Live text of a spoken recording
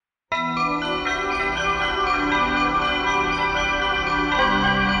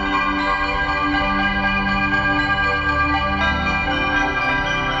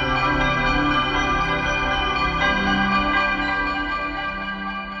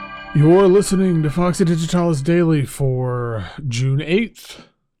You're listening to Foxy Digitalis Daily for June 8th,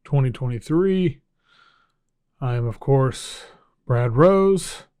 2023. I am, of course, Brad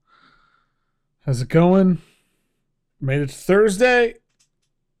Rose. How's it going? Made it to Thursday.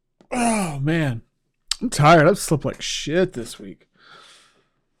 Oh, man. I'm tired. I've slept like shit this week.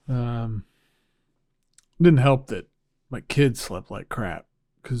 Didn't help that my kid slept like crap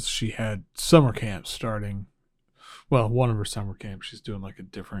because she had summer camp starting. Well, one of her summer camps. She's doing like a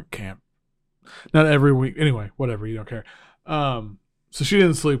different camp. Not every week. Anyway, whatever. You don't care. So she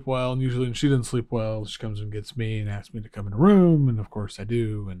didn't sleep well. And usually when she didn't sleep well, she comes and gets me and asks me to come in the room. And of course I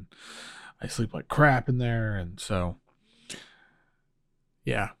do. And I sleep like crap in there. And so,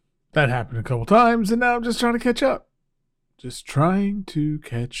 yeah, that happened a couple times. And now I'm just trying to catch up. Just trying to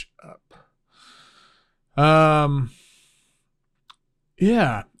catch up.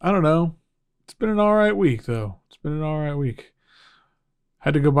 Yeah, I don't know. It's been an all right week, though. Been an all right week.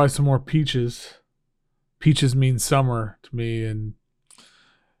 Had to go buy some more peaches. Peaches mean summer to me, and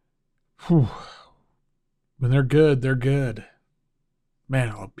when they're good, they're good. Man,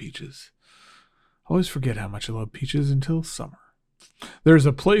 I love peaches. I always forget how much I love peaches until summer. There's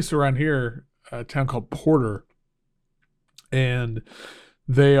a place around here, a town called Porter, and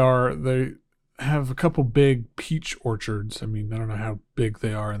they have a couple big peach orchards. I mean, I don't know how big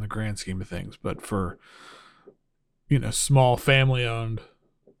they are in the grand scheme of things, but for small family-owned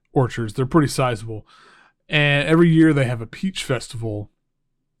orchards, they're pretty sizable. And every year they have a peach festival.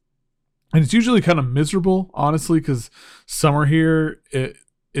 And it's usually kind of miserable, honestly, because summer here,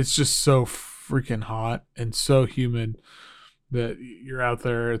 it's just so freaking hot and so humid that you're out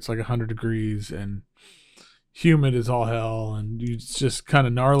there, it's like 100 degrees and humid as all hell, and it's just kind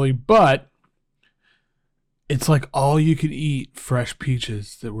of gnarly. But it's like all you can eat fresh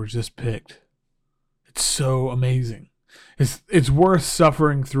peaches that were just picked. It's so amazing. It's worth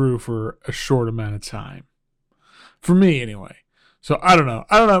suffering through for a short amount of time. For me, anyway. So I don't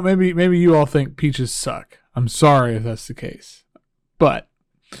know. Maybe you all think peaches suck. I'm sorry if that's the case. But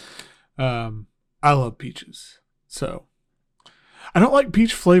I love peaches. So I don't like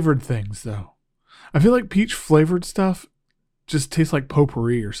peach flavored things, though. I feel like peach flavored stuff just tastes like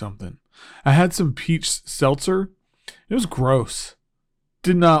potpourri or something. I had some peach seltzer. It was gross.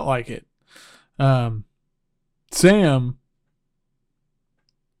 Did not like it. Sam,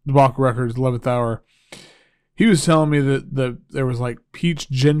 the Bach Records 11th Hour, he was telling me that there was like peach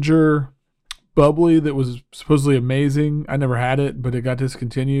ginger bubbly that was supposedly amazing. I never had it, but it got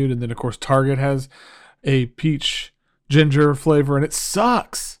discontinued. And then, of course, Target has a peach ginger flavor, and it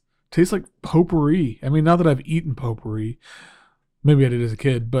sucks. Tastes like potpourri. I mean, not that I've eaten potpourri. Maybe I did as a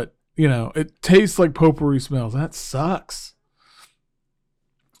kid, but, it tastes like potpourri smells. That sucks.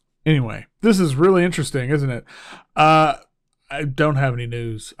 Anyway, this is really interesting, isn't it? I don't have any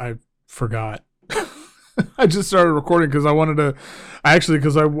news. I forgot. I just started recording because I want to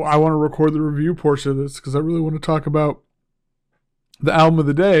record the review portion of this because I really want to talk about the album of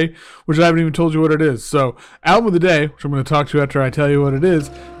the day, which I haven't even told you what it is. So, album of the day, which I'm going to talk to you after I tell you what it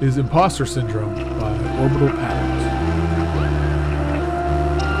is Impostor Syndrome by Orbital Patterns.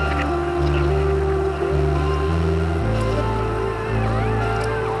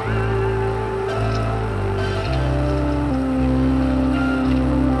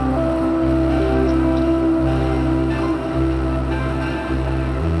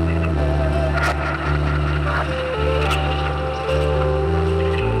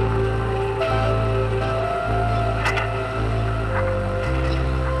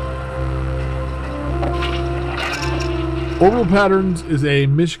 Orbital Patterns is a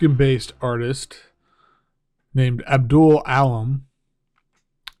Michigan-based artist named Abdul Alam,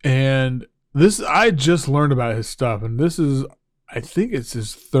 and I just learned about his stuff, and I think it's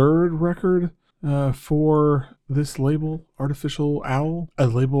his third record for this label, Artificial Owl, a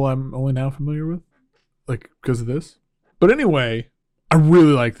label I'm only now familiar with, like because of this. But anyway, I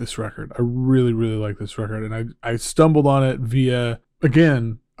really like this record. I really, really like this record, and I stumbled on it via,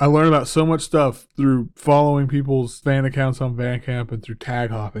 again, I learned about so much stuff through following people's fan accounts on Bandcamp and through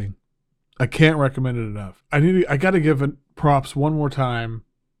tag hopping. I can't recommend it enough. I got to give props one more time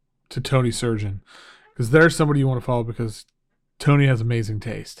to Tony Surgeon, because there's somebody you want to follow because Tony has amazing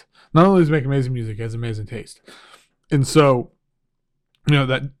taste. Not only does he make amazing music, he has amazing taste. And so,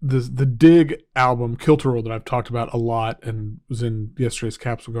 that the Dig album, Kilterol, that I've talked about a lot and was in yesterday's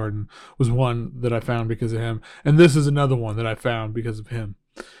Capsule Garden, was one that I found because of him. And this is another one that I found because of him.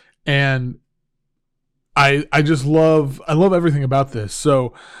 And I love everything about this.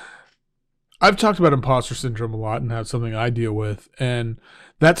 So I've talked about imposter syndrome a lot and how it's something I deal with, and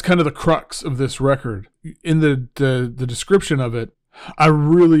that's kind of the crux of this record. In the description of it, I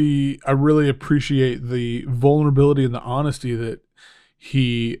really appreciate the vulnerability and the honesty that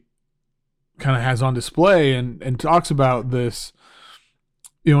he kind of has on display, and talks about this.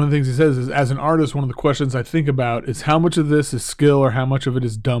 One of the things he says is, as an artist, one of the questions I think about is how much of this is skill or how much of it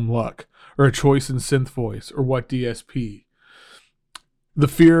is dumb luck or a choice in synth voice or what DSP. The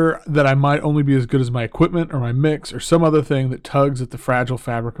fear that I might only be as good as my equipment or my mix or some other thing that tugs at the fragile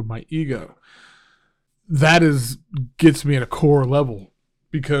fabric of my ego. That gets me at a core level,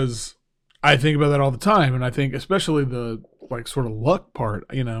 because I think about that all the time, and I think especially the sort of luck part.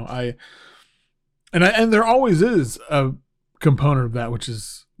 And there always is a component of that, which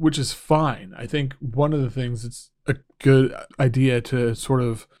is fine. I think one of the things that's a good idea to sort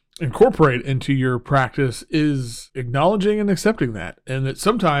of incorporate into your practice is acknowledging and accepting that, and that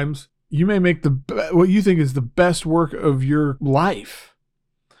sometimes you may make what you think is the best work of your life,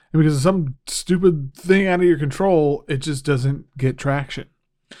 and because of some stupid thing out of your control, it just doesn't get traction.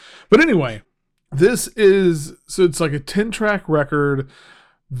 But anyway, it's like a 10-track record,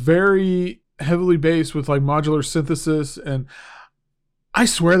 very heavily based with modular synthesis, and I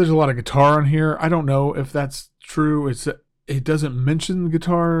swear there's a lot of guitar on here. I don't know if that's true. It doesn't mention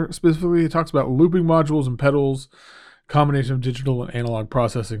guitar specifically. It talks about looping modules and pedals, combination of digital and analog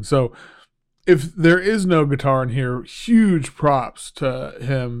processing. So if there is no guitar in here, huge props to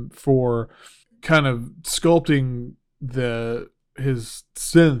him for kind of sculpting his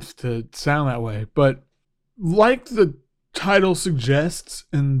synth to sound that way. But like the title suggests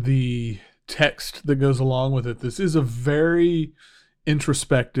and the text that goes along with it, this is a very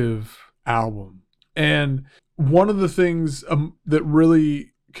introspective album. And one of the things that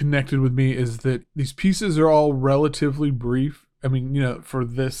really connected with me is that these pieces are all relatively brief. I mean, for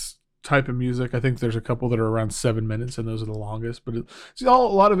this type of music, I think there's a couple that are around 7 minutes, and those are the longest, but it's a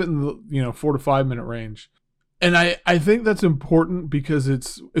lot of it in the 4 to 5 minute range. And I think that's important, because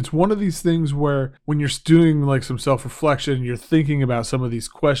it's one of these things where when you're doing some self-reflection, you're thinking about some of these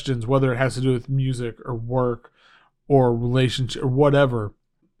questions, whether it has to do with music or work or relationship or whatever.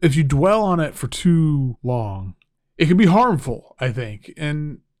 If you dwell on it for too long, it can be harmful, I think.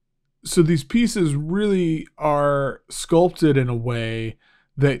 And so these pieces really are sculpted in a way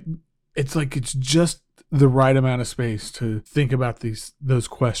that it's just the right amount of space to think about those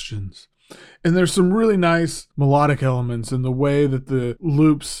questions. And there's some really nice melodic elements in the way that the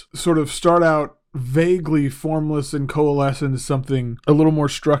loops sort of start out vaguely formless and coalesce into something a little more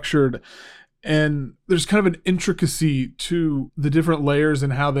structured. And there's kind of an intricacy to the different layers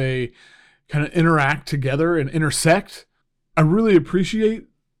and how they kind of interact together and intersect. I really appreciate,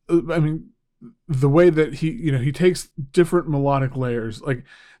 the way that he takes different melodic layers.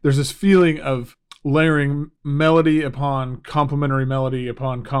 There's this feeling of layering melody upon complementary melody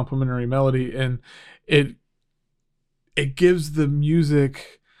upon complementary melody, and it gives the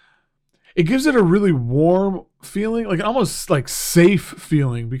music, it gives it a really warm feeling, almost safe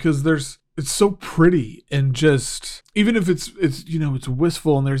feeling, because it's so pretty, and just even if it's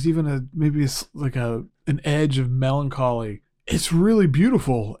wistful, and there's even maybe an edge of melancholy, it's really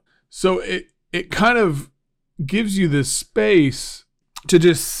beautiful. So it kind of gives you this space to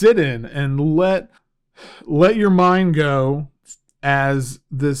just sit in and let your mind go, as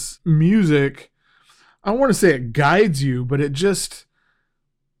this music, I don't want to say it guides you, but it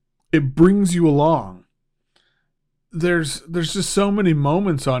brings you along. There's just so many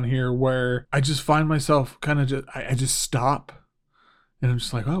moments on here where I just find myself I just stop, and I'm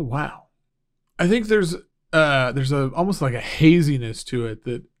just like, oh wow. I think there's almost like a haziness to it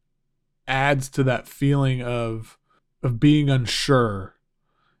that adds to that feeling of being unsure.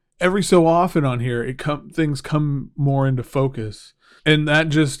 Every so often on here, things come more into focus, and it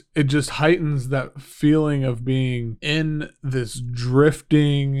just heightens that feeling of being in this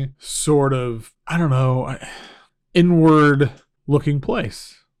drifting sort of, I don't know, inward looking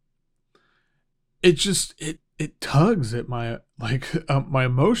place. It tugs at my my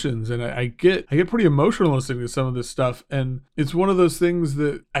emotions, and I get pretty emotional listening to some of this stuff, and it's one of those things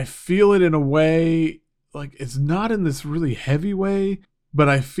that I feel it in a way, it's not in this really heavy way, but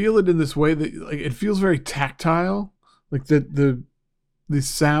I feel it in this way that it feels very tactile. These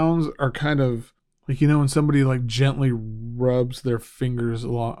sounds are kind of when somebody gently rubs their fingers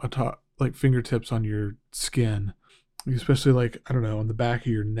along atop, fingertips on your skin, especially I don't know, on the back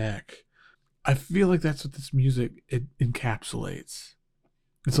of your neck. I feel like that's what this music it encapsulates.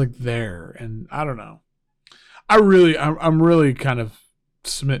 It's there, and I don't know. I'm really kind of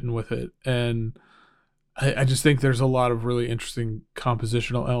smitten with it, and I just think there's a lot of really interesting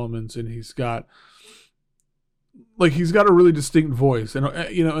compositional elements, and he's got like he's got a really distinct voice, and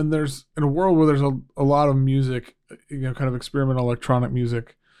and there's in a world where there's a lot of music, kind of experimental electronic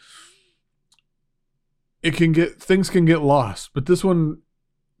music, things can get lost. But this one,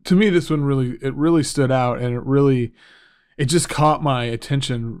 to me, really stood out, and it just caught my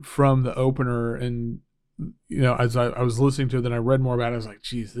attention from the opener. And as I was listening to it, then I read more about it. I was like,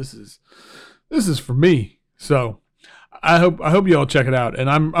 geez, this is for me. So I hope you all check it out, and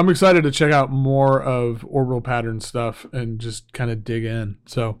I'm excited to check out more of Orbital Pattern stuff and just kind of dig in.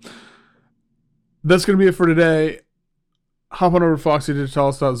 So that's gonna be it for today. Hop on over to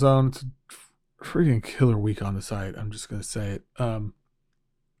FoxyDigitalis.zone. It's a freaking killer week on the site. I'm just gonna say it.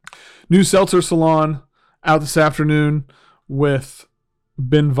 New Seltzer Salon out this afternoon with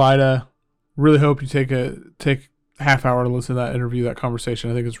Ben Vita. Really hope you take a half hour to listen to that interview, that conversation.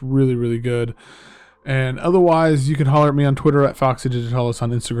 I think it's really, really good. And otherwise, you can holler at me on Twitter at FoxyDigitalis,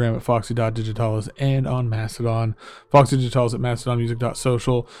 on Instagram at Foxy.Digitalis, and on Mastodon, FoxyDigitalis at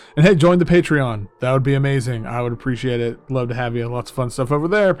MastodonMusic.social. And hey, join the Patreon. That would be amazing. I would appreciate it. Love to have you. Lots of fun stuff over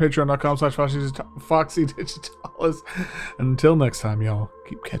there. Patreon.com/FoxyDigitalis. Until next time, y'all,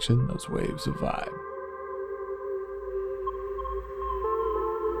 keep catching those waves of vibe.